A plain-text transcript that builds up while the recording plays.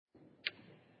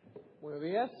Buenos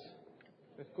días.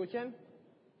 ¿Me escuchan?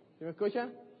 ¿Sí me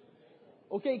escuchan?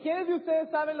 Ok, ¿quiénes de ustedes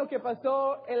saben lo que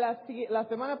pasó en la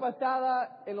semana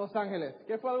pasada en Los Ángeles?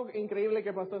 ¿Qué fue algo increíble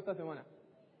que pasó esta semana?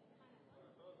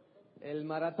 El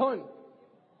maratón.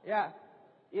 Ya.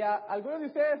 ¿Y algunos de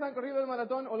ustedes han corrido el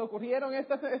maratón o lo corrieron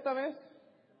esta vez?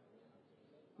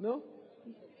 ¿No?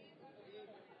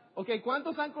 Ok,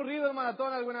 ¿cuántos han corrido el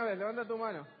maratón alguna vez? Levanta tu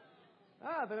mano.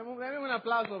 Denme un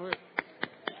aplauso.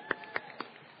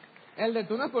 Elder,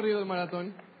 ¿tú no has corrido el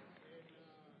maratón?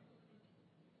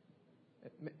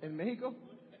 ¿En México?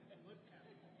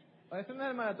 Eso no es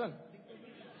el maratón.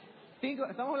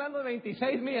 Estamos hablando de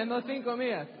 26 millas, no 5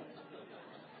 millas.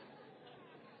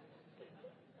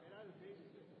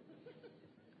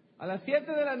 A las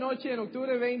 7 de la noche, en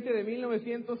octubre 20 de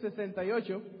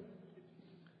 1968,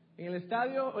 en el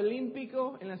Estadio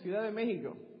Olímpico en la Ciudad de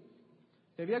México,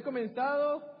 se había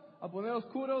comenzado a poner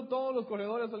oscuro. Todos los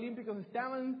corredores olímpicos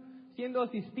estaban siendo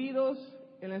asistidos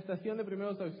en la estación de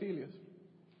primeros auxilios.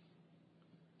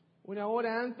 Una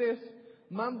hora antes,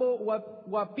 Mambo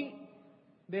Wapi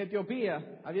de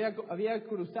Etiopía había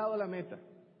cruzado la meta,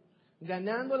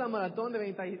 ganando la maratón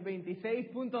de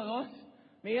 26.2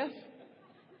 millas,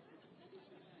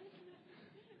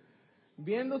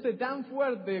 viéndose tan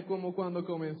fuerte como cuando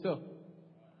comenzó.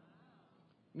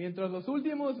 Mientras los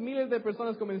últimos miles de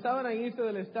personas comenzaban a irse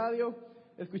del estadio,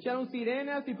 escucharon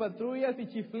sirenas y patrullas y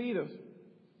chiflidos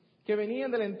que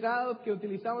venían de la entrada que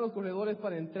utilizaban los corredores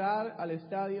para entrar al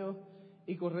estadio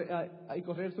y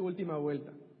correr su última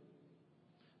vuelta.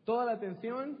 Toda la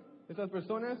atención de esas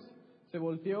personas se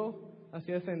volteó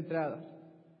hacia esa entrada.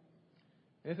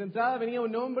 En esa entrada venía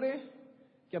un hombre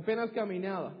que apenas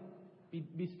caminaba,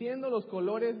 vistiendo los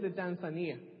colores de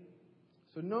Tanzania.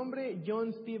 Su nombre,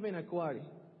 John Stephen Akhwari.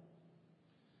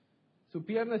 Su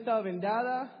pierna estaba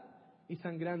vendada y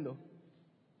sangrando,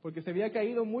 porque se había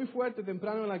caído muy fuerte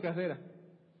temprano en la carrera.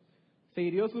 Se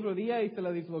hirió su rodilla y se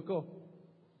la dislocó.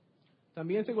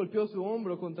 También se golpeó su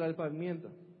hombro contra el pavimento.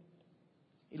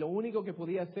 Y lo único que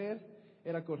podía hacer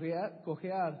era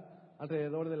cojear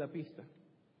alrededor de la pista.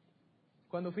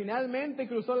 Cuando finalmente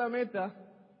cruzó la meta,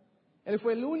 él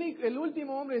fue el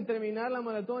último hombre en terminar la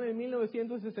maratón en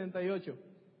 1968.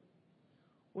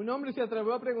 Un hombre se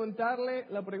atrevió a preguntarle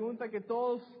la pregunta que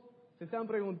todos se están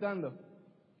preguntando.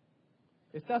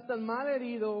 ¿Estás tan mal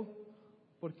herido?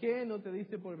 ¿Por qué no te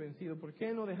diste por vencido? ¿Por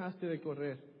qué no dejaste de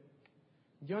correr?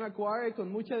 John Akhwari,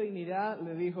 con mucha dignidad,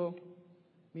 le dijo: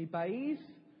 mi país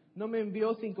no me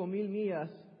envió 5,000 millas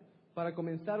para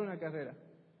comenzar una carrera.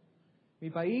 Mi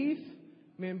país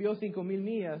me envió 5,000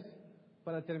 millas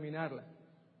para terminarla.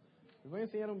 Les voy a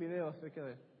enseñar un video acerca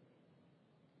de él.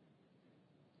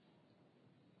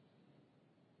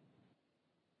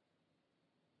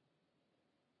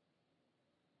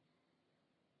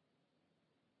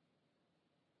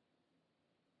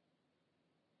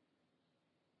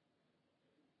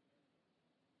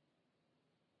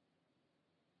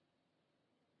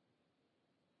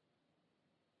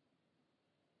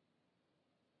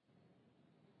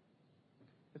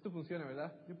 Esto funciona,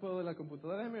 ¿verdad? Yo puedo de la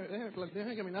computadora.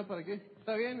 Déjeme caminar para aquí.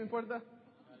 ¿Está bien? ¿No importa?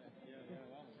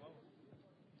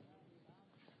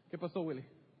 ¿Qué pasó, Willy?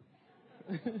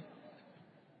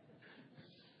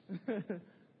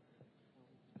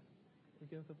 ¿Por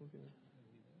qué no está funcionando?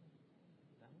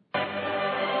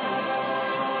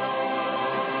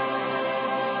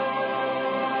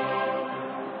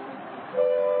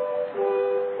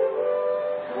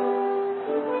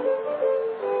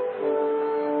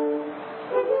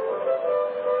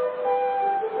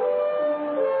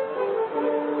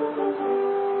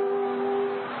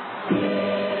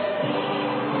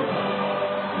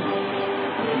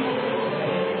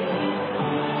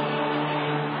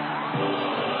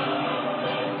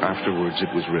 Afterwards it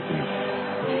was written,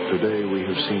 today we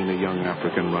have seen a young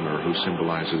African runner who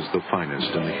symbolizes the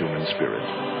finest in the human spirit.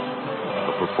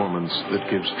 A performance that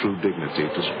gives true dignity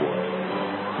to sport.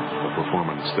 A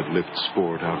performance that lifts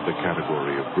sport out of the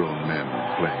category of grown men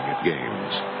playing at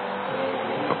games.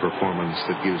 A performance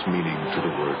that gives meaning to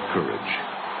the word courage.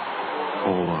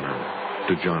 All honor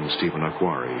to John Stephen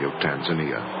Akhwari of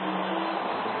Tanzania.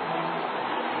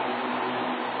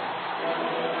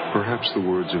 Perhaps the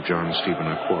words of John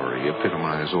Stephen Akhwari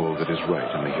epitomize all that is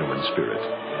right in the human spirit.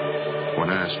 When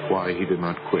asked why he did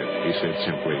not quit, he said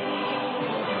simply,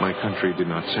 my country did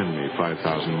not send me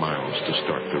 5,000 miles to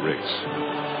start the race.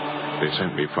 They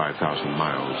sent me 5,000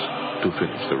 miles to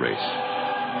finish the race.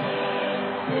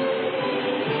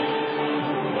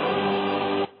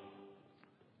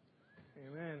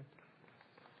 Amén.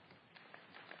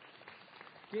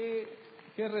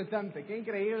 Qué retante, qué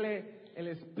increíble el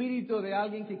espíritu de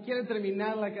alguien que quiere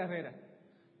terminar la carrera.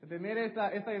 De tener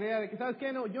esta idea de que, ¿sabes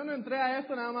qué? No, yo no entré a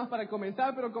esto nada más para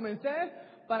comenzar, pero comencé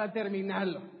para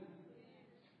terminarlo.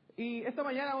 Y esta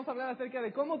mañana vamos a hablar acerca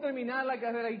de cómo terminar la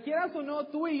carrera. Y quieras o no,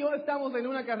 tú y yo estamos en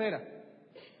una carrera.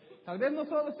 Tal vez no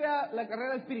solo sea la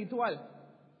carrera espiritual,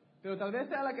 pero tal vez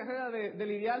sea la carrera de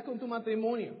lidiar con tu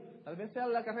matrimonio. Tal vez sea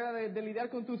la carrera de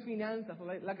lidiar con tus finanzas, o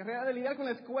la carrera de lidiar con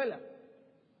la escuela.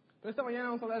 Pero esta mañana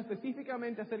vamos a hablar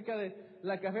específicamente acerca de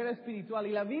la carrera espiritual.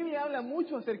 Y la Biblia habla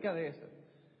mucho acerca de eso.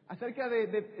 Acerca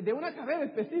de una carrera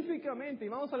específicamente. Y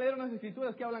vamos a leer unas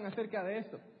escrituras que hablan acerca de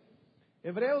esto.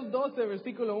 Hebreos 12,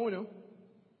 versículo 1.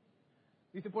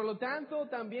 Dice, por lo tanto,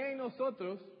 también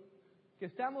nosotros, que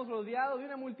estamos rodeados de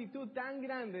una multitud tan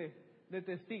grande de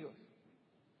testigos,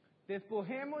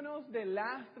 despojémonos del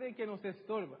lastre que nos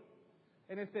estorba,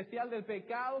 en especial del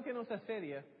pecado que nos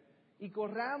asedia, y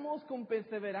corramos con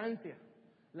perseverancia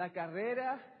la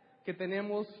carrera que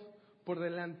tenemos por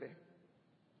delante.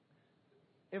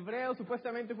 Hebreo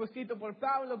supuestamente fue escrito por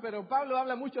Pablo, pero Pablo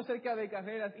habla mucho acerca de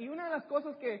carreras. Y una de las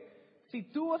cosas que, si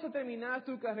tú vas a terminar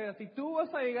tu carrera, si tú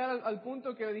vas a llegar al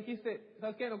punto que dijiste,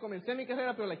 ¿sabes qué? No comencé mi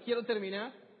carrera, pero la quiero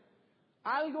terminar.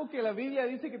 Algo que la Biblia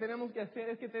dice que tenemos que hacer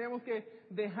es que tenemos que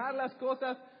dejar las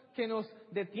cosas que nos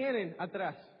detienen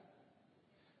atrás.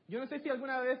 Yo no sé si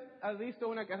alguna vez has visto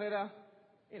una carrera,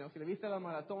 si le viste la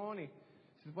maratón y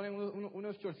se ponen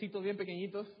unos shortcitos bien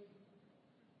pequeñitos.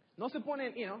 No se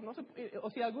ponen, o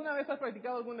si alguna vez has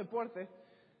practicado algún deporte,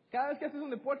 cada vez que haces un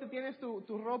deporte tienes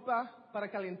tu ropa para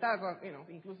calentar,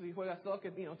 incluso si juegas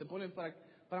soccer, te ponen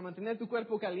para mantener tu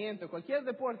cuerpo caliente. Cualquier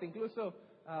deporte, incluso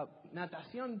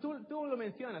natación, tú lo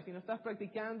mencionas, si no estás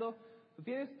practicando, tú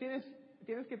tienes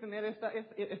que tener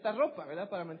esta ropa, ¿verdad?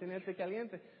 Para mantenerte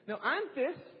caliente. No,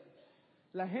 antes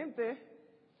la gente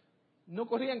no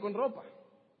corrían con ropa.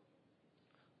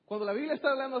 Cuando la Biblia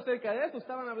está hablando acerca de eso,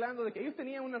 estaban hablando de que ellos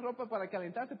tenían una ropa para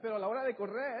calentarse, pero a la hora de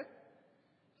correr,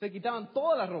 se quitaban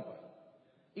toda la ropa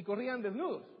y corrían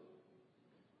desnudos.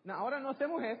 No, ahora no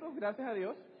hacemos eso, gracias a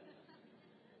Dios.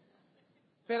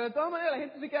 Pero de todas maneras la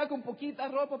gente se queda con poquita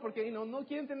ropa porque no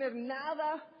quieren tener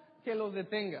nada que los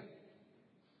detenga.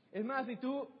 Es más, si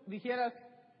tú dijeras,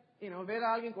 ver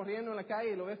a alguien corriendo en la calle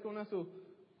y lo ves con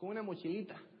una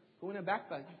mochilita, con una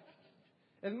backpack.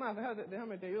 Es más,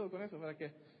 déjame te ayudo con eso para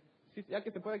que, ya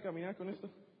que se puede caminar con esto.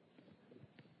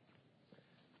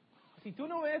 Si tú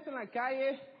no ves en la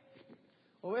calle,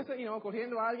 o ves,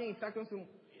 corriendo a alguien y está con su,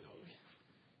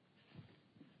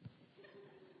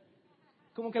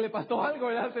 como que le pasó algo,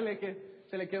 ¿verdad?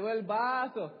 Se le quedó el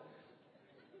vaso.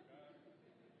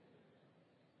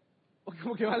 O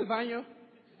como que va al baño.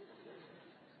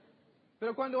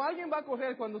 Pero cuando alguien va a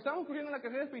correr, cuando estamos corriendo en la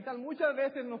carrera espiritual, muchas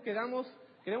veces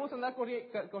queremos andar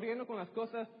corriendo con las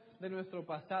cosas de nuestro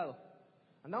pasado.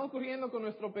 Andamos corriendo con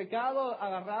nuestro pecado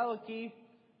agarrado aquí.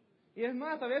 Y es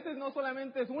más, a veces no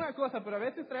solamente es una cosa, pero a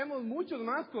veces traemos muchas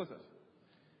más cosas.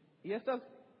 Y estas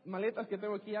maletas que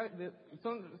tengo aquí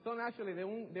son actually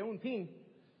de un teen.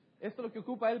 Esto es lo que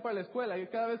ocupa él para la escuela. Y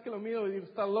cada vez que lo miro digo,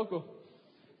 está loco.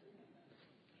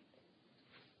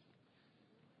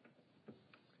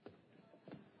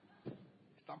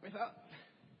 Está pesado.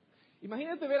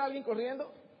 Imagínate ver a alguien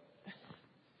corriendo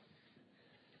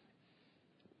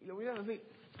y lo miras así.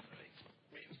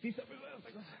 Sí, está pesada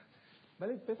esta cosa.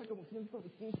 Vale, pesa como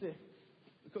 115.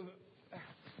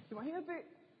 Imagínate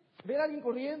ver a alguien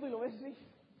corriendo y lo ves así.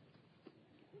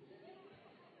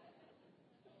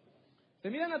 ¿Te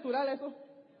mira natural eso?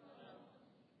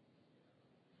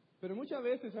 Pero muchas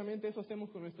veces realmente eso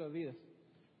hacemos con nuestras vidas.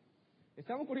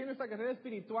 Estamos corriendo esta carrera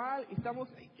espiritual y estamos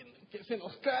que se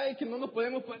nos cae, que no nos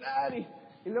podemos parar y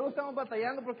luego estamos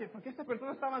batallando porque esta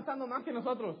persona está avanzando más que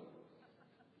nosotros.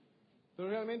 Pero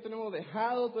realmente no hemos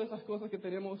dejado todas esas cosas que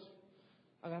tenemos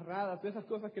agarradas, todas esas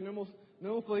cosas que no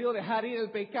hemos podido dejar ir,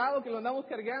 el pecado que lo andamos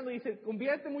cargando y se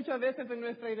convierte muchas veces en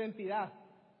nuestra identidad.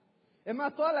 Es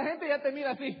más, toda la gente ya te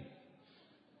mira así.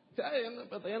 Ay, ando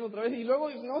batallando otra vez y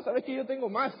luego no, sabes que yo tengo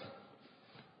más.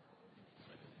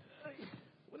 Ay,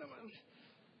 una más.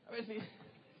 A ver si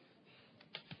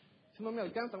no me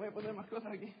alcanza, voy a poner más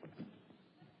cosas aquí.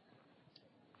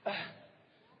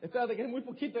 Espérate que es muy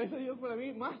poquito, eso yo para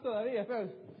mí más todavía,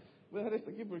 espérate. Voy a dejar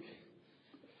esto aquí porque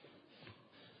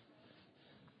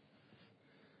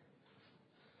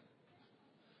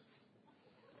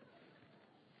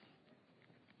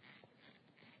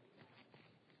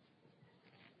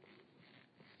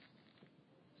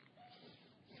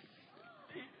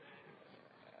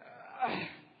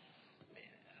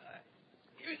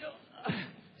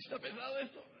está pesado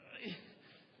esto.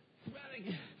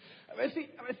 A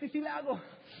ver si sí la hago.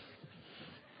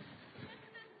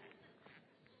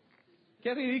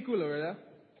 Qué ridículo, ¿verdad?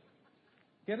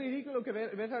 Qué ridículo que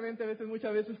ver realmente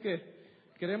muchas veces que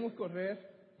queremos correr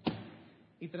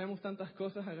y tenemos tantas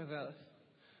cosas agarradas.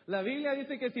 La Biblia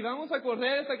dice que si vamos a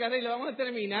correr esta carrera y la vamos a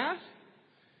terminar,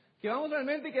 que vamos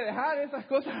realmente que dejar esas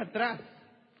cosas atrás.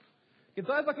 Que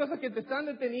todas esas cosas que te están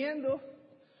deteniendo,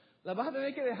 las vas a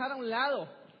tener que dejar a un lado.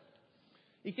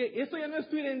 Y que eso ya no es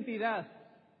tu identidad.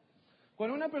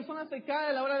 Cuando una persona se cae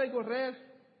a la hora de correr,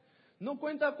 no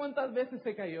cuenta cuántas veces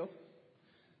se cayó.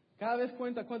 Cada vez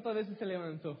cuenta cuántas veces se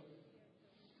levantó.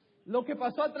 Lo que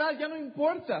pasó atrás ya no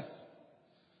importa.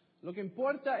 Lo que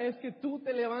importa es que tú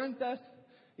te levantas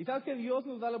y sabes que Dios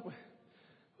nos da la...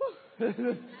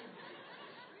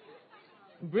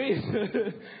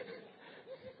 Breathe.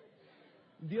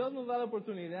 Dios nos da la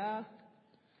oportunidad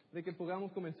de que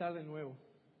podamos comenzar de nuevo.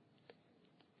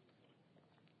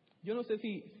 Yo no sé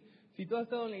si tú has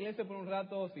estado en la iglesia por un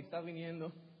rato o si estás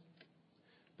viniendo,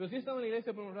 pero si has estado en la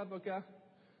iglesia por un rato acá,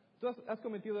 tú has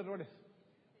cometido errores.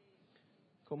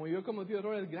 Como yo he cometido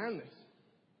errores grandes.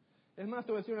 Es más,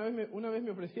 te voy a decir, una vez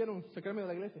me ofrecieron sacarme de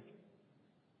la iglesia.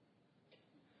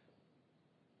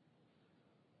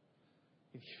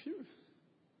 Y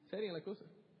seria la cosa.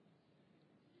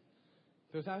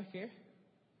 Pero ¿sabes qué?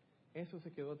 Eso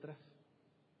se quedó atrás.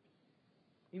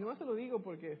 Y nomás te lo digo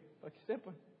para que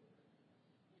sepan.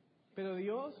 Pero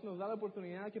Dios nos da la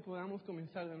oportunidad de que podamos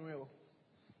comenzar de nuevo.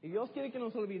 Y Dios quiere que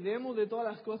nos olvidemos de todas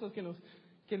las cosas que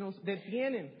nos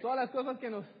detienen, todas las cosas que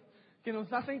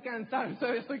nos hacen cansar.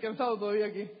 Estoy cansado todavía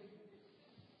aquí.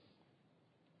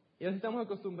 Y así estamos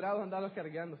acostumbrados a andarlos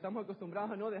cargando, estamos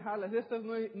acostumbrados a no dejarlas. Esta es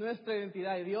nuestra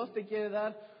identidad y Dios te quiere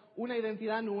dar una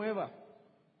identidad nueva.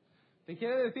 Te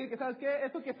quiere decir que, ¿sabes qué?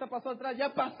 Esto que está pasando atrás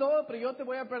ya pasó, pero yo te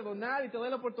voy a perdonar y te doy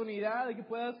la oportunidad de que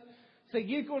puedas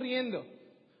seguir corriendo.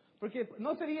 Porque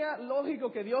no sería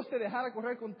lógico que Dios te dejara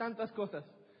correr con tantas cosas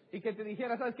y que te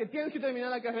dijera, ¿sabes qué? Tienes que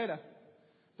terminar la carrera,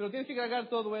 pero tienes que cargar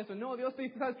todo eso. No, Dios te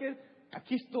dice, ¿sabes qué?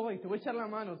 Aquí estoy, te voy a echar la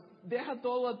mano, deja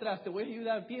todo atrás, te voy a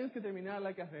ayudar, tienes que terminar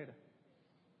la carrera.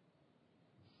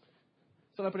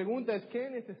 So, la pregunta es, ¿qué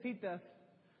necesitas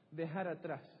dejar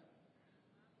atrás?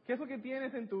 ¿Qué es lo que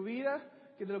tienes en tu vida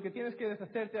que de lo que tienes que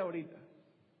deshacerte ahorita?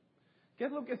 ¿Qué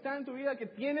es lo que está en tu vida que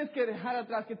tienes que dejar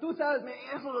atrás? Que tú sabes,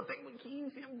 eso lo tengo aquí,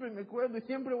 siempre me acuerdo y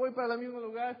siempre voy para el mismo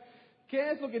lugar.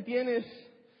 ¿Qué es lo que tienes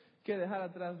que dejar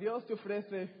atrás? Dios te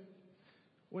ofrece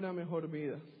una mejor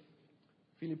vida.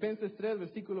 Filipenses 3,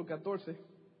 versículo 14,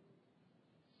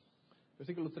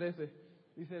 versículo 13,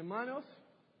 dice, hermanos,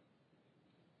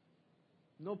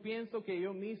 no pienso que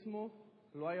yo mismo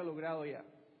lo haya logrado ya.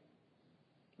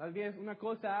 Más bien una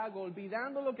cosa hago,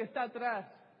 olvidando lo que está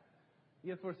atrás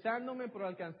y esforzándome por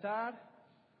alcanzar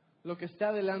lo que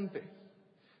está delante.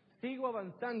 Sigo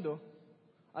avanzando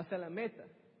hacia la meta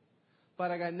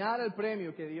para ganar el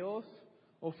premio que Dios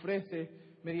ofrece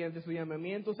mediante su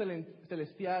llamamiento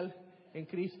celestial en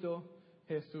Cristo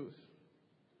Jesús.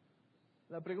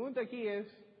 La pregunta aquí es,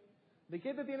 ¿de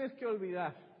qué te tienes que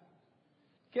olvidar?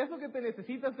 ¿Qué es lo que te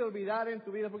necesitas de olvidar en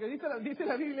tu vida? Porque dice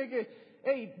la Biblia que,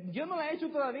 yo no la he hecho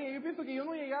todavía, yo pienso que yo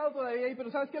no he llegado todavía ahí, pero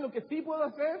 ¿sabes qué? Lo que sí puedo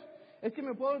hacer es que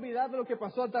me puedo olvidar de lo que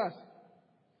pasó atrás.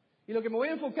 Y lo que me voy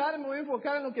a enfocar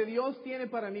en lo que Dios tiene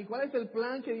para mí. ¿Cuál es el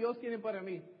plan que Dios tiene para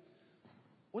mí?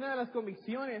 Una de las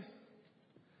convicciones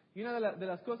y una de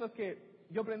las cosas que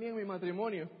yo aprendí en mi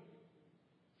matrimonio,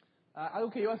 algo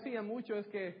que yo hacía mucho es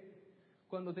que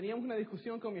cuando teníamos una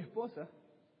discusión con mi esposa,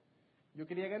 yo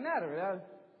quería ganar, ¿verdad?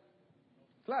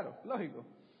 Claro, lógico.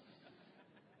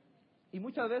 Y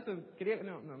muchas veces quería...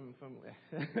 No fue muy...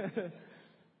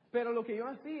 Pero lo que yo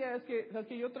hacía es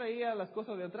que yo traía las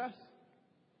cosas de atrás.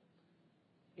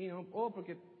 Y no,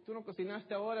 porque tú no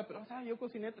cocinaste ahora, pero ¿sabes? Yo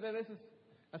cociné 3 veces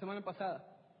la semana pasada.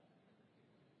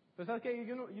 Pero ¿sabes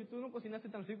qué? Tú no cocinaste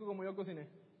tan rico como yo cociné.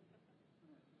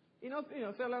 Y no estoy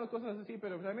hablando de cosas así,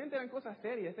 pero realmente eran cosas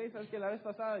serias. ¿Sabes que la vez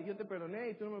pasada yo te perdoné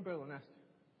y tú no me perdonaste?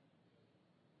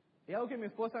 Y algo que mi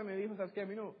esposa me dijo, ¿sabes qué? A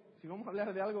mí no, si vamos a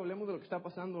hablar de algo, hablemos de lo que está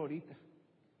pasando ahorita.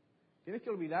 Tienes que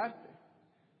olvidarte.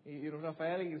 Y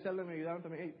Rafael y Griselda me ayudaron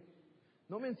también.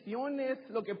 No menciones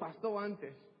lo que pasó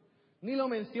antes. Ni lo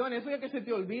menciones, eso ya que se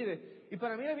te olvide. Y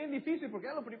para mí era bien difícil porque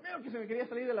era lo primero que se me quería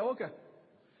salir de la boca.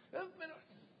 Pero,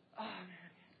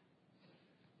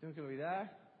 tengo que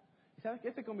olvidar. ¿Y sabes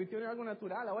qué? Se convirtió en algo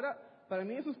natural. Ahora, para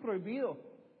mí eso es prohibido.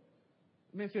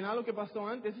 Mencionar lo que pasó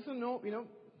antes. Eso no,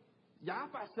 ya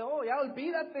pasó, ya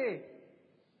olvídate.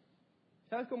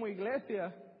 ¿Sabes? Como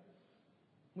iglesia,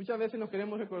 muchas veces nos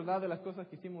queremos recordar de las cosas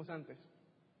que hicimos antes.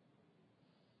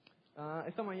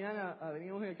 Esta mañana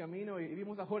veníamos en el camino y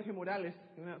vimos a Jorge Morales,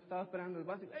 que estaba esperando el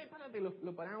bus. ¡Ey, párate!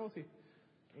 Lo paramos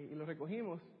y lo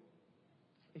recogimos.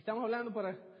 Y estamos hablando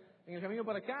en el camino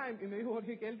para acá y me dijo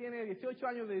Jorge que él tiene 18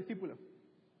 años de discípulo.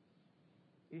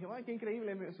 Y dije, ay, qué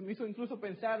increíble. Me hizo incluso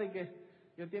pensar de que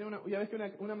yo tiene ya ves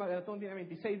que una maratón tiene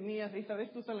 26 millas, y esta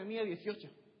vez tú estás en la milla 18.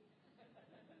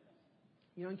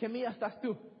 Y ¿en qué milla estás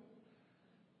tú?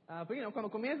 Pero cuando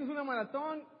comienzas una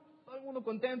maratón, todo el mundo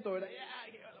contento, ¿verdad?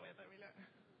 Ya, que lo voy a terminar.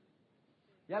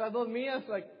 Ya a las 2 millas,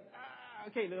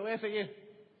 ok, lo voy a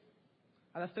seguir.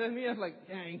 A las 3 millas,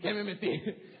 ¿en qué me metí?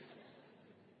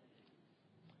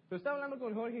 Pero estaba hablando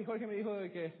con Jorge y Jorge me dijo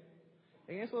de que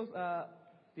en esos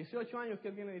 18 años que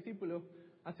él tiene discípulo,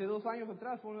 hace 2 años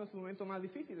atrás fue uno de sus momentos más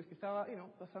difíciles, que estaba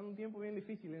pasando un tiempo bien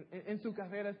difícil en su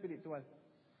carrera espiritual.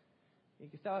 Y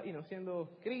que estaba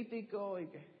siendo crítico, y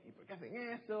por qué hacen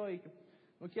eso, y que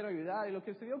no quiero ayudar. Y lo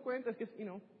que se dio cuenta es que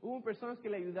hubo personas que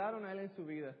le ayudaron a él en su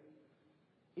vida.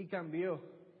 Y cambió.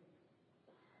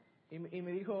 Y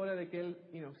me dijo ahora de que él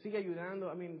sigue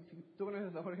ayudando. Si tú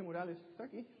conoces a Jorge Morales, ¿está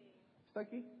aquí? ¿Está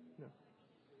aquí? No.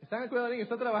 Está en el cuidadorín,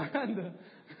 está trabajando.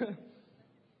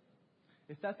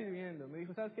 Está sirviendo. Me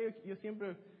dijo, ¿sabes qué? Yo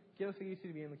siempre quiero seguir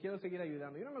sirviendo, quiero seguir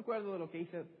ayudando. Yo no me acuerdo de lo que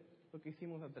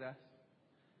hicimos atrás.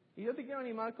 Y yo te quiero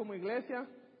animar como iglesia.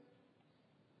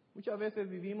 Muchas veces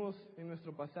vivimos en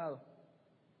nuestro pasado.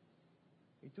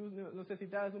 Y tú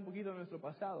necesitas un poquito de nuestro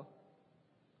pasado.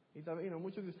 Y también,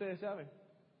 muchos de ustedes saben.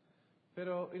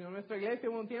 Pero nuestra iglesia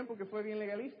hubo un tiempo que fue bien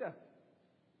legalista.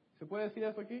 ¿Se puede decir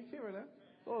eso aquí? Sí, ¿verdad?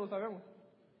 Todos lo sabemos.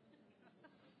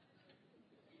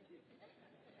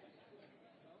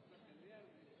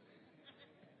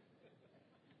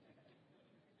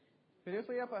 Pero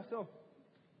eso ya pasó.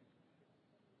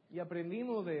 Y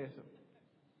aprendimos de eso.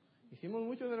 Hicimos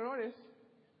muchos errores.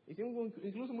 Hicimos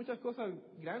incluso muchas cosas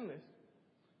grandes.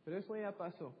 Pero eso ya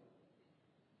pasó.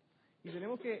 Y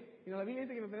tenemos que, la Biblia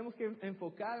dice que nos tenemos que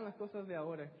enfocar en las cosas de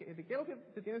ahora. ¿Qué es lo que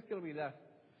te tienes que olvidar?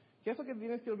 ¿Qué es lo que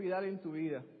tienes que olvidar en tu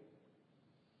vida?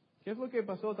 ¿Qué es lo que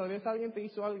pasó? Tal vez alguien te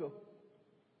hizo algo.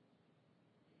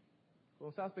 Cuando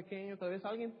estabas pequeño, tal vez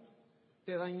alguien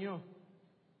te dañó.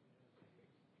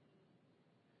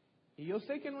 Y yo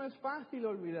sé que no es fácil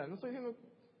olvidar. No estoy diciendo,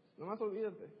 nomás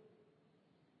olvídate.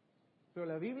 Pero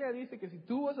la Biblia dice que si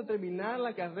tú vas a terminar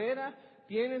la carrera,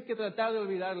 tienes que tratar de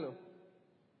olvidarlo.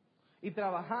 Y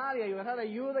trabajar y ayudar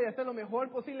ayuda y hacer lo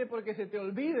mejor posible porque se te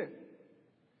olvide.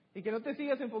 Y que no te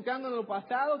sigas enfocando en lo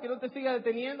pasado, que no te sigas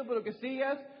deteniendo, pero que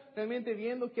sigas realmente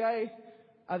viendo qué hay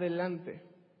adelante.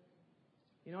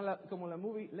 Como la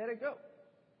movie Let It Go.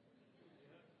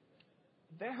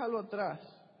 Déjalo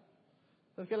atrás.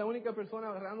 Es que la única persona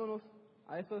agarrándonos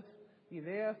a esas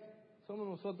ideas somos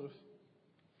nosotros.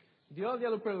 Dios ya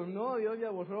lo perdonó, Dios ya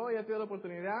borró, ya te dio la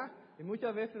oportunidad. Y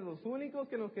muchas veces los únicos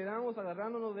que nos quedamos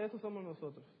agarrándonos de eso somos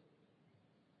nosotros.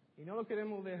 Y no lo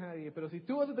queremos dejar ir. Pero si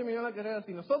tú vas a terminar la carrera,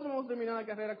 si nosotros vamos a terminar la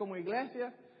carrera como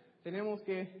iglesia, tenemos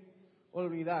que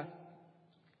olvidar.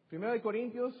 1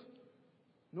 Corintios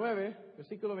 9,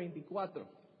 versículo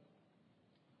 24.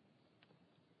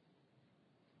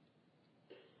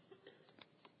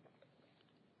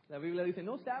 La Biblia dice,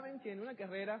 ¿no saben que en una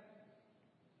carrera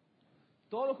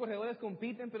todos los corredores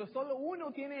compiten, pero solo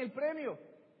uno tiene el premio?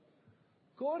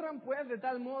 Corran pues de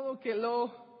tal modo que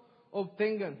lo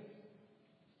obtengan.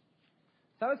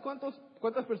 ¿Sabes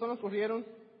cuántas personas corrieron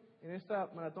en esta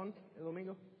maratón el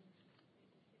domingo?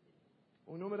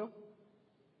 ¿Un número?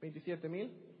 27,000.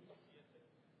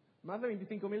 Más de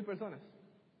 25,000 personas.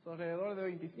 Alrededor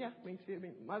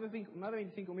de más de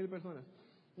 25,000 personas.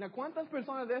 ¿Cuántas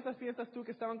personas de esas piensas tú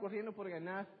que estaban corriendo por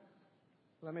ganar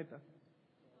la meta?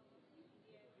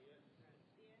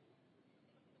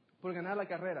 Por ganar la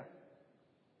carrera.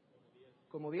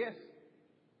 Como 10.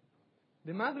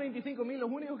 De más de 25,000, los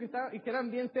únicos que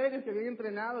eran bien serios, que habían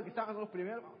entrenado, que estaban los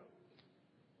primeros.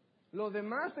 Los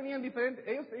demás tenían diferentes,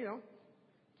 ellos,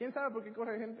 quién sabe por qué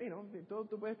corre gente,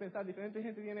 tú puedes pensar, diferente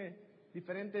gente tiene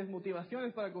diferentes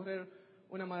motivaciones para correr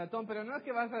una maratón, pero no es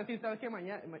que vas a decir, sabes que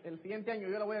el siguiente año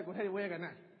yo la voy a correr y voy a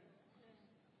ganar.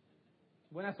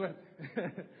 Buena suerte.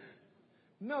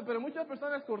 No, pero muchas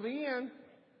personas corrían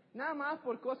nada más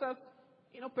por cosas,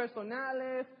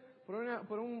 personales,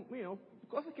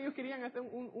 cosas que ellos querían hacer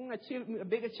a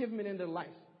big achievement in their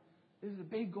life. This is a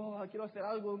big goal, quiero hacer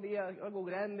algo un día, algo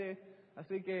grande,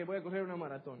 así que voy a correr una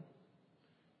maratón.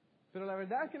 Pero la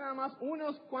verdad es que nada más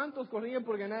unos cuantos corrían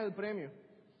por ganar el premio.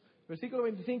 Versículo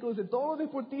 25 dice, todos los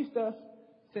deportistas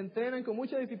se entrenan con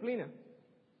mucha disciplina.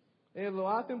 Ellos lo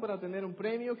hacen para tener un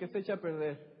premio que se echa a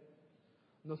perder.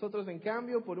 Nosotros, en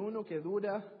cambio, por uno que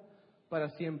dura para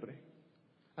siempre.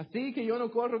 Así que yo no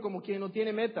corro como quien no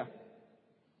tiene meta.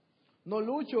 No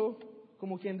lucho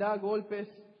como quien da golpes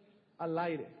al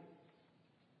aire.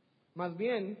 Más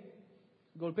bien,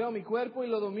 golpeo mi cuerpo y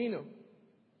lo domino.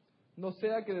 No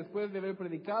sea que después de haber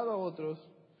predicado a otros,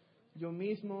 yo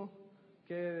mismo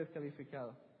quede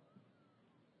descalificado.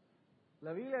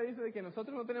 La Biblia dice de que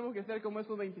nosotros no tenemos que ser como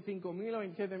esos 25,000 o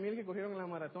 27,000 que corrieron en la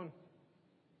maratón.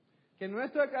 Que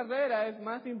nuestra carrera es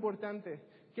más importante.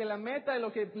 Que la meta,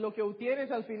 lo que obtienes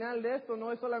al final de esto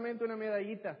no es solamente una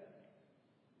medallita.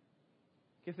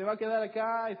 Que se va a quedar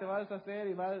acá y se va a deshacer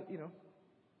y va,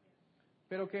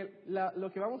 Pero que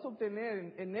lo que vamos a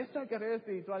obtener en esta carrera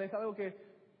espiritual es algo que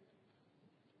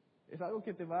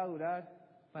te va a durar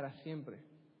para siempre.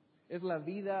 Es la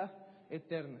vida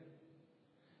eterna.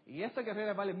 Y esta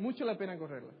carrera vale mucho la pena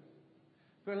correrla.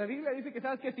 Pero la Biblia dice que,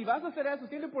 ¿sabes que si vas a hacer eso,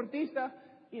 si eres deportista,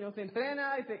 se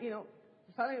entrena,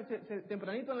 salen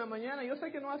tempranito en la mañana? Yo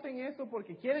sé que no hacen eso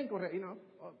porque quieren correr,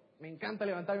 me encanta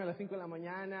levantarme a las 5 de la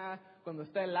mañana, cuando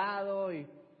está helado,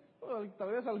 tal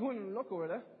vez algún loco,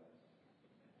 ¿verdad?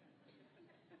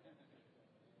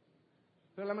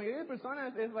 Pero la mayoría de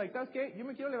personas es like, ¿sabes qué? Yo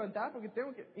me quiero levantar porque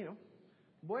tengo que,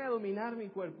 voy a dominar mi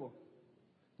cuerpo.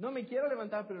 No me quiero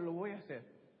levantar, pero lo voy a hacer.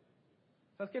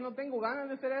 ¿Sabes qué? No tengo ganas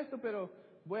de hacer esto, pero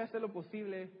voy a hacer lo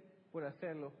posible por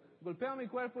hacerlo. Golpeo mi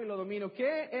cuerpo y lo domino.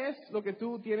 ¿Qué es lo que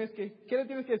qué le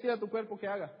tienes que decir a tu cuerpo que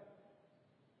haga?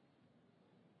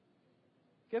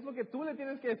 ¿Qué es lo que tú le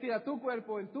tienes que decir a tu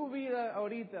cuerpo en tu vida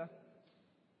ahorita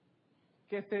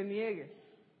que se niegue?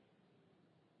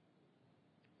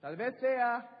 Tal vez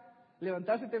sea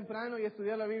levantarse temprano y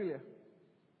estudiar la Biblia.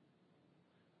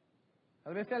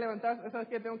 Tal vez sea levantarse, ¿sabes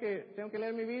qué? Tengo que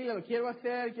leer mi Biblia, lo quiero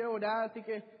hacer, quiero orar, así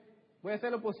que voy a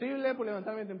hacer lo posible por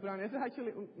levantarme temprano. Eso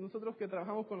es nosotros que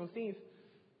trabajamos con los teens,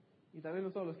 y tal vez no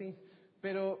solo los teens,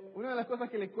 pero una de las cosas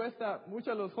que les cuesta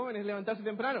mucho a los jóvenes es levantarse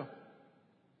temprano.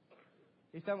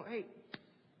 Y estamos, hey,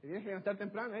 te tienes que levantar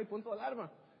temprano, hey, punto de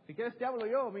alarma. Si quieres te hablo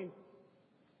yo,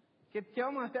 ¿qué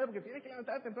vamos a hacer? Porque tienes que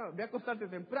levantarte temprano. Ve a acostarte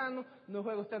temprano, no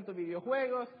juegues tantos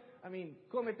videojuegos,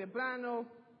 come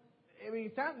temprano.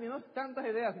 Tantas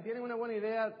ideas. Si tienen una buena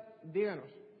idea, díganos.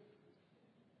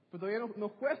 Pero todavía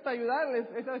nos cuesta ayudarles.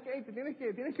 ¿Sabes qué?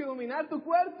 Tienes que dominar tu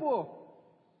cuerpo.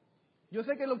 Yo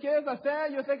sé que lo quieres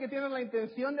hacer, yo sé que tienes la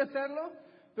intención de hacerlo,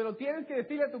 pero tienes que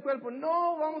decirle a tu cuerpo,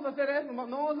 no vamos a hacer eso, no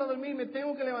vamos a dormir, me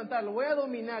tengo que levantar, lo voy a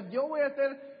dominar. Yo voy a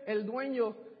ser el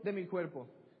dueño de mi cuerpo.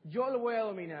 Yo lo voy a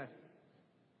dominar.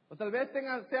 O tal vez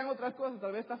sean otras cosas,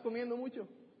 tal vez estás comiendo mucho.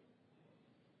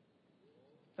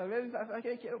 Tal vez, ¿sabes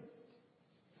qué? Quiero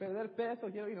perder peso,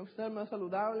 quiero ser más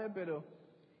saludable, pero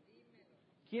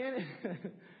 ¿quién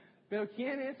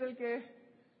es el que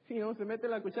se mete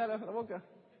la cuchara en la boca?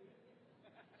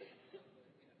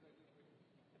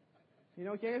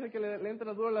 ¿Quién es el que le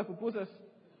entra duro a las pupusas?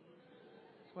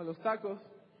 O a los tacos,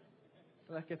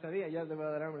 a las quesadillas, ya te va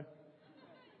a dar hambre.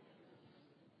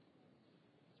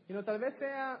 Tal vez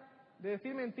sea de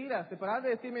decir mentiras, de parar de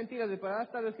decir mentiras, de parar de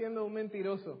estar siendo un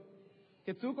mentiroso.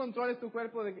 Que tú controles tu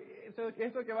cuerpo, de que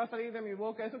eso que va a salir de mi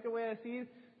boca, eso que voy a decir,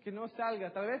 que no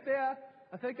salga. Tal vez sea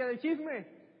acerca del chisme.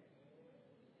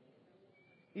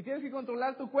 Y tienes que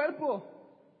controlar tu cuerpo.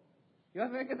 Y vas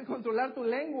a tener que controlar tu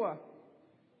lengua.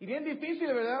 Y bien difícil,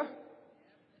 ¿verdad?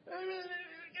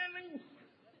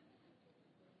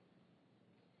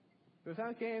 Pero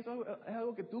 ¿sabes qué? Eso es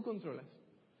algo que tú controlas.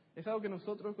 Es algo que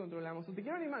nosotros controlamos. Te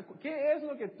quiero animar. ¿Qué es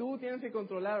lo que tú tienes que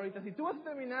controlar ahorita? Si tú vas a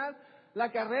terminar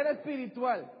la carrera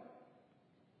espiritual,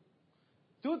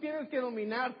 tú tienes que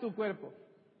dominar tu cuerpo.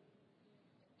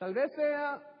 Tal vez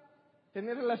sea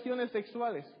tener relaciones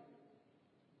sexuales.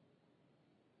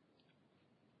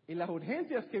 Y las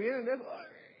urgencias que vienen de eso.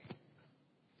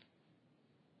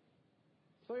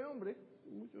 Soy hombre,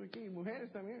 muchos aquí,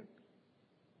 mujeres también.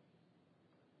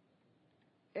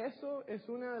 Eso es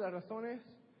una de las razones,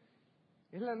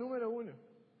 es la número 1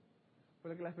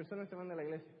 por la que las personas se van de la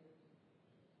iglesia.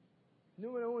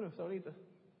 Número 1 hasta ahorita.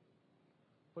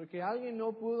 Porque alguien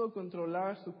no pudo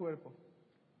controlar su cuerpo.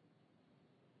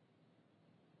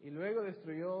 Y luego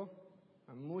destruyó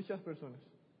a muchas personas.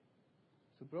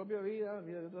 Su propia vida,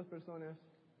 vida de otras personas,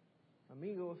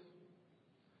 amigos.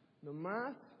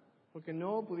 Nomás porque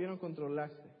no pudieron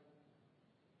controlarse.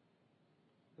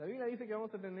 La Biblia dice que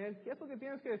vamos a tener, ¿qué es lo que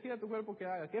tienes que decir a tu cuerpo que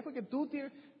haga? ¿Qué es lo que tú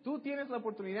tienes la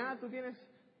oportunidad, tú tienes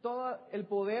todo el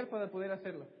poder para poder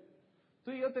hacerlo?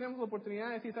 Tú y yo tenemos la oportunidad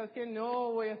de decir, ¿sabes qué?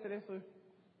 No voy a hacer eso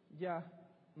ya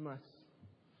más.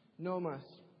 No más.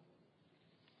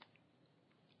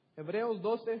 Hebreos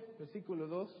 12, versículo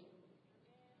 2.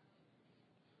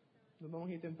 Nos vamos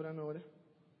a ir temprano ahora.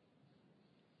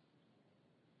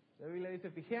 La Biblia dice,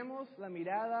 fijemos la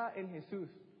mirada en Jesús,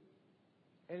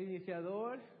 el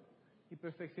iniciador y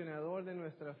perfeccionador de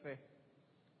nuestra fe,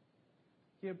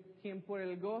 quien por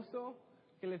el gozo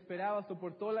que le esperaba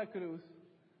soportó la cruz,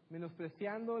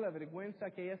 menospreciando la vergüenza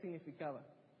que ella significaba,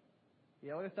 y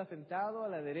ahora está sentado a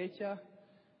la derecha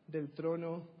del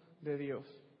trono de Dios.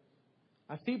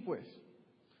 Así pues,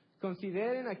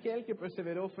 consideren aquel que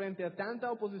perseveró frente a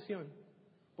tanta oposición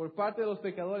por parte de los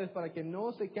pecadores para que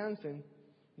no se cansen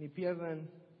ni pierdan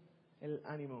el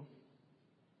ánimo.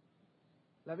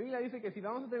 La Biblia dice que si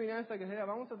vamos a terminar esta carrera,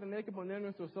 vamos a tener que poner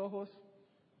nuestros ojos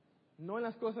no en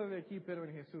las cosas de aquí, pero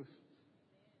en Jesús.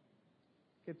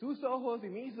 Que tus ojos y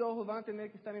mis ojos van a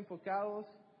tener que estar enfocados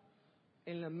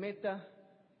en la meta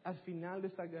al final de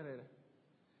esta carrera.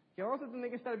 Que vamos a tener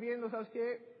que estar viendo, ¿sabes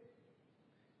qué?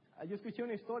 Yo escuché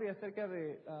una historia acerca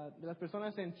de las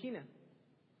personas en China.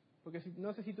 Porque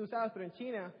no sé si tú sabes, pero en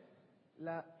China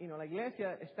la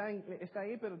iglesia está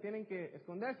ahí, pero tienen que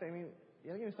esconderse. Y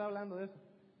alguien estaba hablando de eso.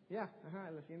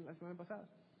 La semana pasada.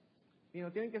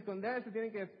 Tienen que esconderse,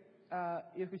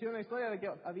 y escuché una historia de que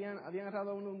habían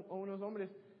agarrado a unos hombres,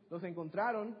 los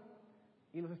encontraron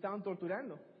y los estaban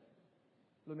torturando.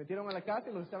 Los metieron a la casa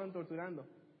y los estaban torturando.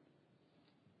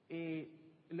 Y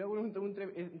luego un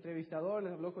entrevistador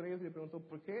les habló con ellos y le preguntó,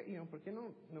 ¿por qué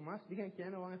no nomás digan que ya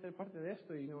no van a ser parte de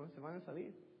esto y no se van a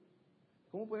salir?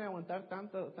 ¿Cómo pueden aguantar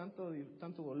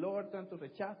tanto dolor, tanto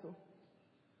rechazo?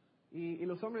 Y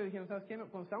los hombres dijeron, ¿sabes qué?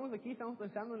 Cuando estamos aquí estamos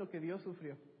pensando en lo que Dios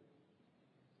sufrió.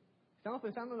 Estamos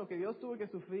pensando en lo que Dios tuvo que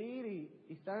sufrir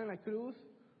y estar en la cruz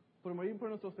por morir por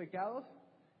nuestros pecados.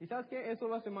 ¿Y sabes qué? Eso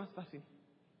lo hace más fácil.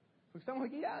 Porque estamos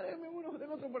aquí, denme uno,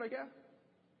 denme otro por acá.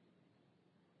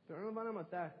 Pero no nos van a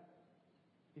matar.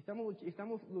 Y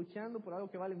estamos luchando por algo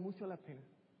que vale mucho la pena.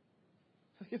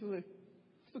 ¿Sabes qué?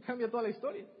 Esto cambia toda la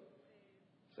historia.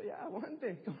 Eso ya,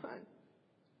 aguante, come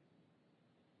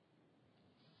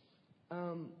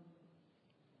on.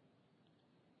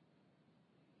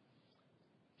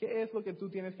 ¿Qué es lo que tú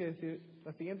tienes que decir?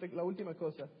 La última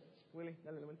cosa. Willy,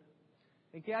 dale la vuelta.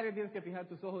 ¿En qué área tienes que fijar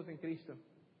tus ojos en Cristo?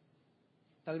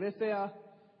 Tal vez sea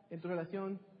en tu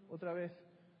relación, otra vez,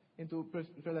 en tu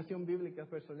relación bíblica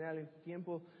personal, en el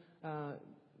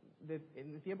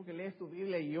tiempo que lees tu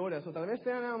Biblia y oras. O tal vez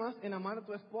sea nada más en amar a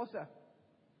tu esposa.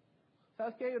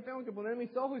 ¿Sabes qué? Yo tengo que poner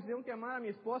mis ojos y tengo que amar a mi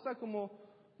esposa como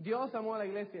Dios amó a la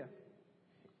iglesia.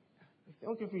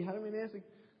 Tengo que fijarme en eso.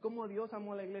 Cómo Dios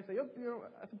amó a la iglesia. Yo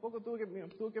hace poco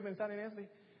tuve que pensar en eso.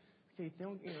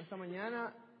 Esta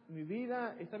mañana, mi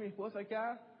vida, está mi esposa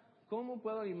acá. ¿Cómo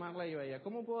puedo animarla yo a ella?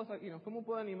 ¿Cómo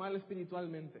puedo animarla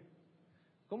espiritualmente?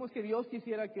 ¿Cómo es que Dios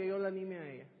quisiera que yo la anime a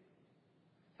ella?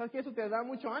 ¿Sabes que eso te da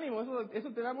mucho ánimo?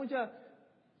 Eso te da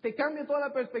te cambia toda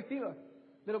la perspectiva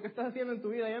de lo que estás haciendo en tu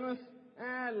vida. Ya no es,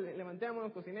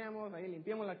 levantémonos, cocinemos, ahí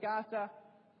limpiemos la casa.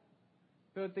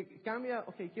 Pero te cambia,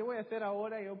 ¿qué voy a hacer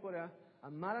ahora yo para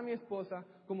amar a mi esposa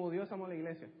como Dios amó a la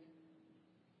iglesia?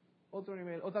 Otro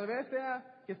nivel. O tal vez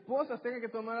sea que esposas tengan que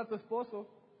tomar a tu esposo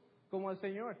como al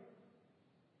Señor.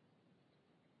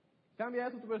 ¿Cambia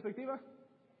eso tu perspectiva?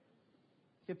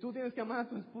 Que tú tienes que amar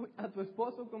a tu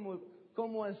esposo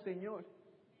como al Señor.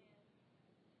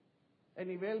 El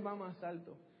nivel va más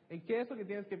alto. ¿En qué es lo que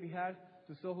tienes que fijar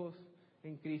tus ojos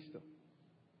en Cristo?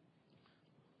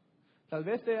 Tal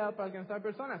vez sea para alcanzar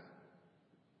personas.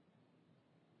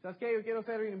 ¿Sabes qué? Yo quiero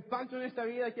hacer un impacto en esta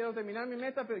vida, quiero terminar mi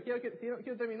meta, pero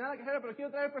quiero terminar la carrera, pero quiero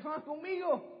traer personas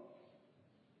conmigo.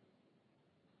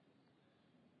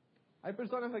 Hay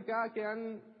personas acá que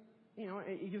han,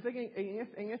 y yo sé que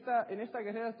en esta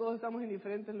carrera todos estamos en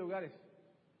diferentes lugares.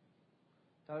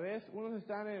 Tal vez unos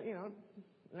están en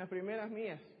las primeras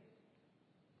millas.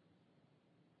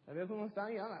 Tal vez unos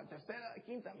están en la tercera,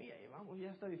 quinta milla, y vamos,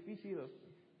 ya está difícil.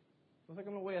 No sé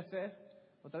cómo voy a hacer.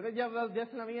 O tal vez ya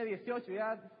es en la milla 18,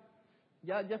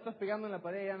 ya estás pegando en la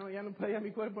pared, ya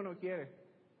mi cuerpo no quiere.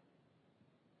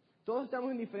 Todos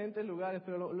estamos en diferentes lugares,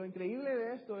 pero lo increíble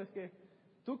de esto es que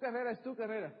tu carrera es tu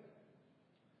carrera.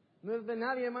 No es de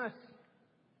nadie más.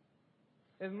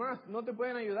 Es más, no te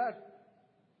pueden ayudar.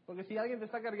 Porque si alguien te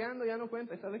está cargando, ya no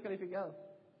cuenta, estás descalificado.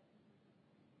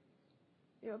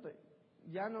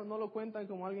 Ya no lo cuentan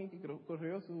como alguien que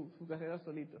corrió su carrera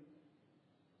solito.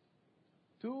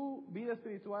 Tu vida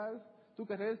espiritual, tu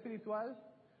carrera espiritual,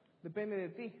 depende de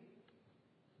ti.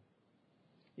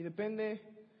 Y depende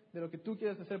de lo que tú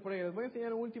quieras hacer por ella. Les voy a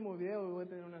enseñar un último video y voy a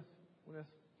tener unas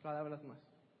palabras más.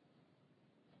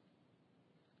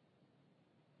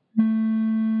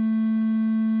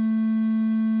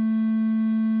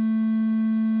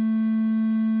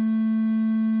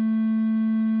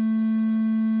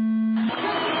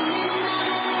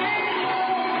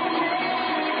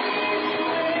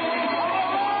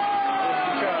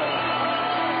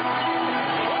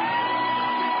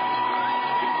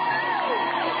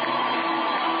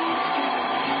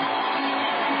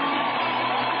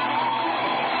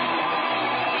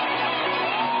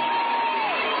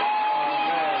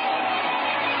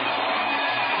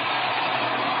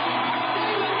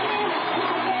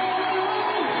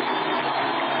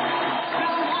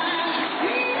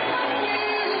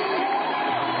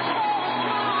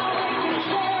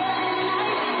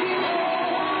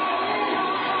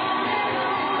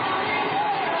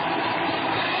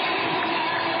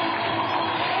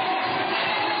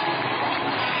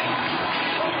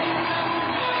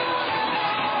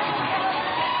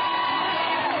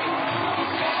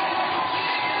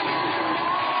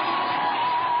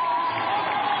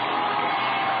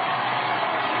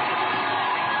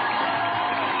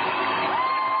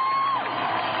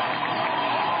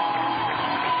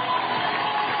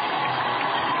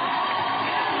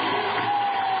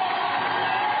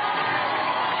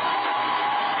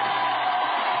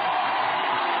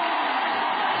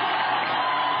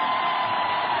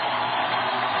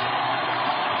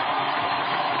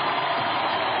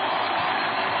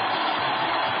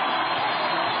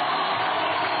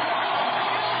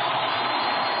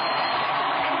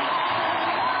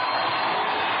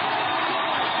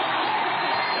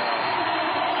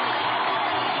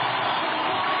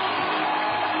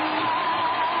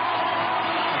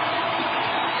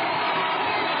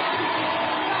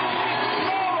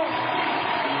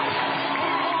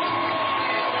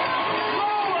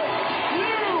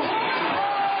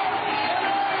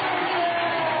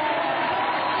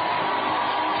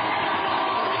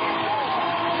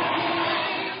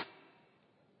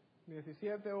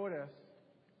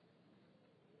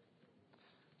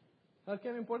 ¿Sabes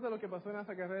qué? No importa lo que pasó en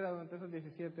esa carrera durante esas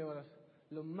 17 horas.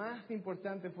 Lo más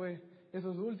importante fue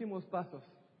esos últimos pasos.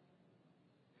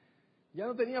 Ya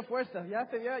no tenía fuerzas, ya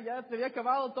se había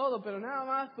acabado todo, pero nada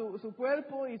más su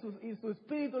cuerpo y su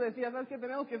espíritu decía, ¿sabes qué?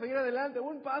 Tenemos que seguir adelante,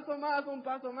 un paso más, un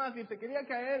paso más. Y se quería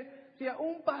caer, decía,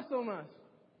 un paso más.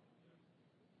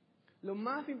 Lo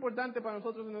más importante para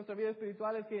nosotros en nuestra vida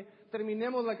espiritual es que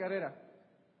terminemos la carrera.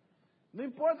 No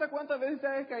importa cuántas veces te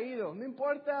hayas caído, no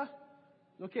importa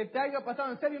lo que te haya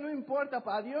pasado, en serio no importa,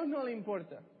 a Dios no le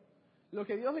importa. Lo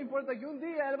que a Dios le importa es que un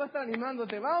día Él va a estar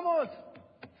animándote, ¡vamos!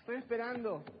 Estoy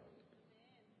esperando.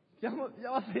 Ya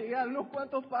vas a llegar unos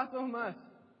cuantos pasos más.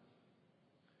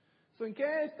 So,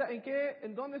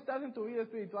 ¿en dónde estás en tu vida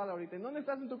espiritual ahorita? ¿En dónde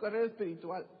estás en tu carrera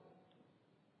espiritual?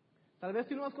 Tal vez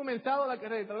si no has comenzado la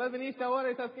carrera, tal vez viniste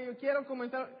ahora y sabes que yo quiero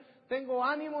comenzar, tengo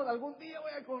ánimo, algún día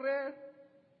voy a correr.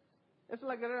 Esa es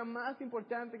la carrera más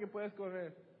importante que puedes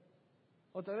correr.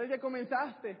 O tal vez ya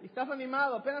comenzaste y estás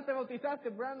animado, apenas te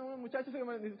bautizaste. Brandon, un muchacho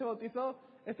se bautizó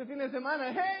este fin de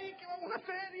semana. ¡Hey! ¿Qué vamos a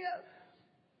hacer ya?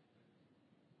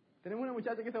 Tenemos una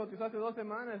muchacha que se bautizó hace 2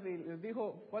 semanas y les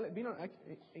dijo, vino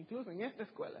incluso en esta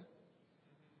escuela.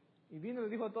 Y vino y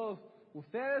les dijo a todos,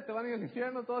 ustedes se van al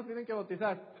infierno, todos tienen que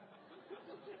bautizar.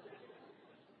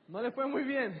 No le fue muy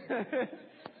bien.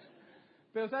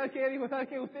 Pero ¿sabes qué? Dijo, ¿sabes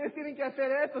qué? Ustedes tienen que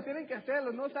hacer esto, tienen que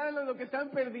hacerlo, no saben lo que están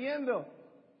perdiendo.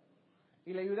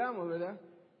 Y le ayudamos, ¿verdad?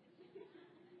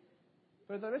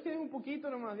 Pero tal vez tienen un poquito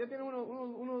nomás, ya tienen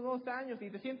unos 2 años y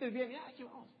te sientes bien, ya, aquí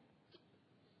vamos.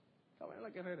 Está buena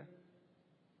la carrera.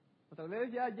 O tal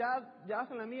vez ya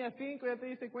son la mía 5, ya te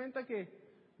diste cuenta que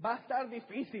va a estar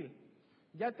difícil.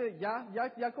 Ya te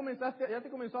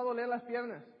comenzó a doler las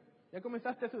piernas. Ya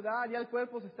comenzaste a sudar, ya el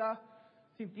cuerpo se está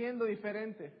sintiendo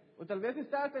diferente. O tal vez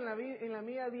estás en la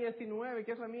mía 19,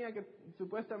 que es la mía que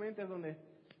supuestamente es donde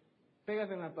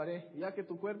pegas en la pared, ya que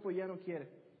tu cuerpo ya no quiere.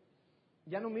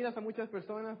 Ya no miras a muchas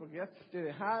personas porque ya te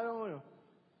dejaron,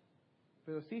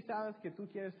 pero sí sabes que tú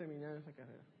quieres terminar esa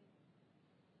carrera.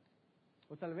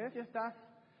 O tal vez ya estás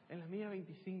en la mía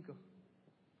 25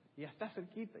 y ya estás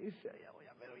cerquita y dices,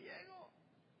 pero llego.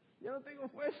 Ya no tengo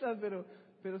fuerzas,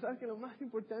 pero sabes que lo más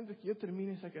importante es que yo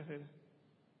termine esa carrera.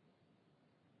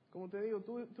 Como te digo,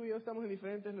 tú y yo estamos en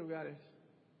diferentes lugares.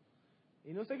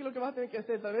 Y no sé qué es lo que vas a tener que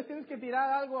hacer. Tal vez tienes que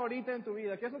tirar algo ahorita en tu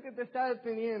vida. ¿Qué es lo que te está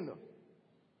deteniendo?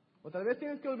 O tal vez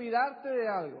tienes que olvidarte de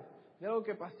algo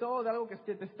que pasó, de algo que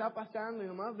te está pasando y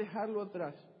nomás dejarlo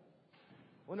atrás.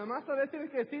 O nada más tal vez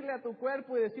tienes que decirle a tu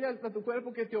cuerpo y decirle a tu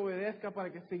cuerpo que te obedezca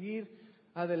para que seguir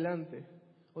adelante.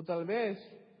 O tal vez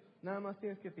nada más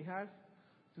tienes que fijar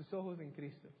tus ojos en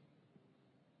Cristo.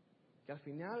 Que al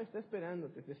final está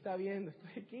esperándote, te está viendo,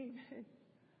 estoy aquí, te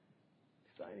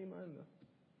estoy animando.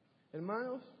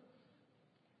 Hermanos,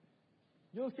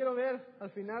 yo los quiero ver al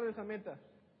final de esa meta.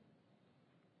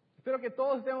 Espero que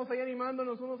todos estemos ahí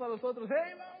animándonos unos a los otros.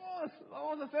 ¡Hey,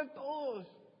 vamos a hacer todos!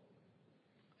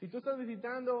 Si tú estás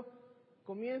visitando,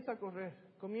 comienza a correr,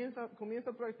 comienza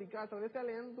a practicar, tal vez sea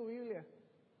leyendo tu Biblia.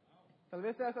 Tal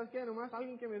vez sea, ¿sabes qué? Nomás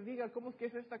alguien que me diga cómo es que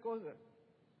es esta cosa.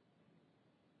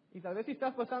 Y tal vez si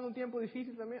estás pasando un tiempo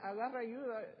difícil también, agarra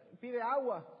ayuda, pide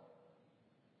agua.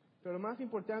 Pero lo más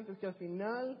importante es que al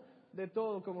final de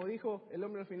todo, como dijo el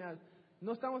hombre al final,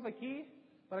 no estamos aquí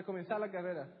para comenzar la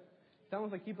carrera,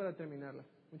 estamos aquí para terminarla.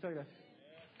 Muchas gracias.